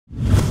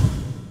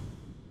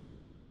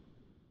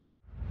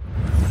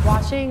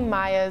Watching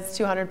Maya's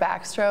 200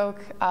 backstroke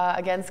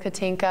against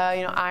Katinka,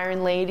 you know,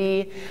 Iron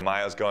Lady.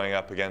 Maya's going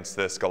up against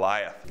this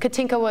Goliath.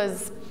 Katinka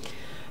was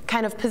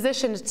kind of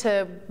positioned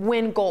to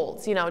win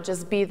golds, you know,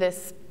 just be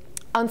this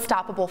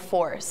unstoppable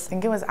force. I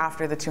think it was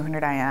after the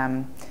 200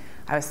 IM.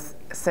 I was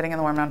sitting in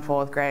the warm-down pool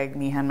with Greg,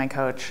 Meehan, my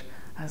coach.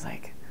 I was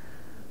like,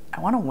 I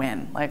want to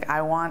win. Like,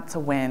 I want to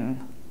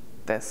win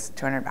this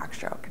 200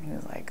 backstroke. And he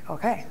was like,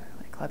 okay.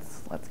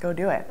 Let's go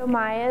do it. So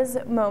Maya's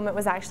moment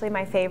was actually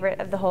my favorite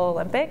of the whole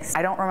Olympics.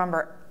 I don't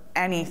remember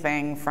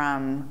anything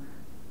from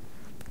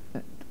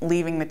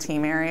leaving the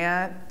team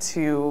area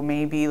to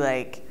maybe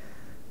like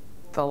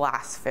the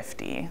last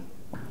 50.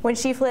 When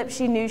she flipped,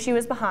 she knew she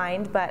was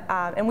behind, but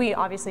and we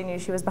obviously knew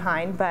she was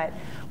behind, but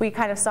we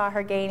kind of saw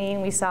her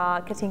gaining. We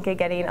saw Katinka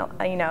getting,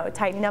 you know,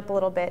 tightening up a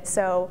little bit.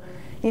 So,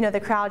 you know,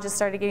 the crowd just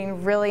started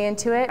getting really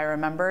into it. I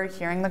remember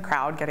hearing the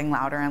crowd getting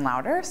louder and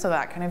louder, so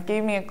that kind of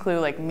gave me a clue,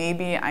 like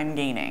maybe I'm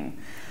gaining.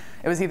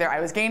 It was either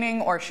I was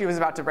gaining or she was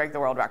about to break the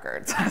world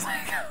record. So I was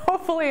like,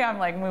 hopefully I'm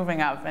like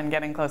moving up and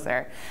getting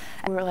closer.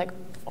 We were like,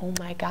 oh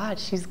my God,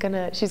 she's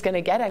gonna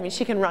get it. I mean,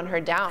 she can run her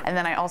down. And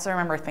then I also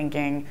remember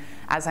thinking,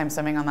 as I'm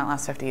swimming on that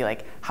last 50,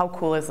 like, how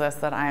cool is this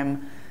that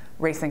I'm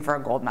racing for a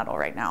gold medal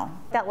right now?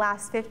 That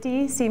last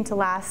 50 seemed to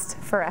last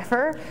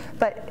forever,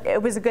 but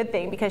it was a good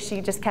thing because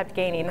she just kept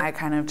gaining. I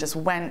kind of just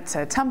went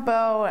to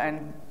tempo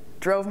and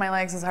drove my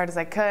legs as hard as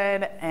I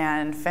could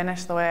and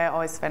finished the way I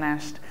always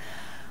finished.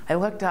 I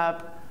looked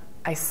up,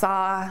 I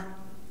saw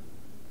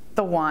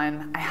the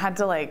one. I had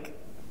to like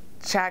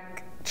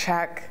check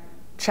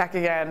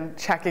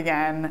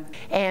again.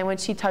 And when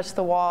she touched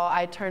the wall,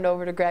 I turned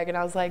over to Greg and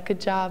I was like, good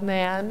job,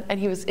 man. And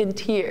he was in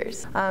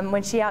tears.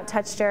 When she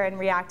out-touched her and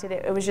reacted,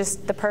 it was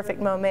just the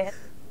perfect moment.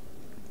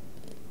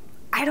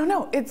 I don't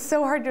know, it's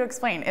so hard to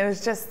explain. It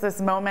was just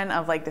this moment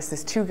of like, this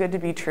is too good to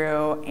be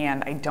true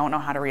and I don't know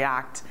how to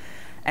react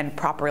and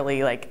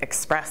properly like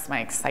express my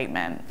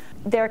excitement.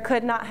 There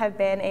could not have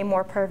been a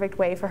more perfect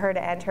way for her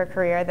to end her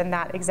career than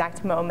that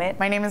exact moment.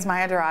 My name is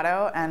Maya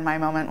DiRado and my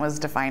moment was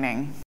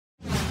defining.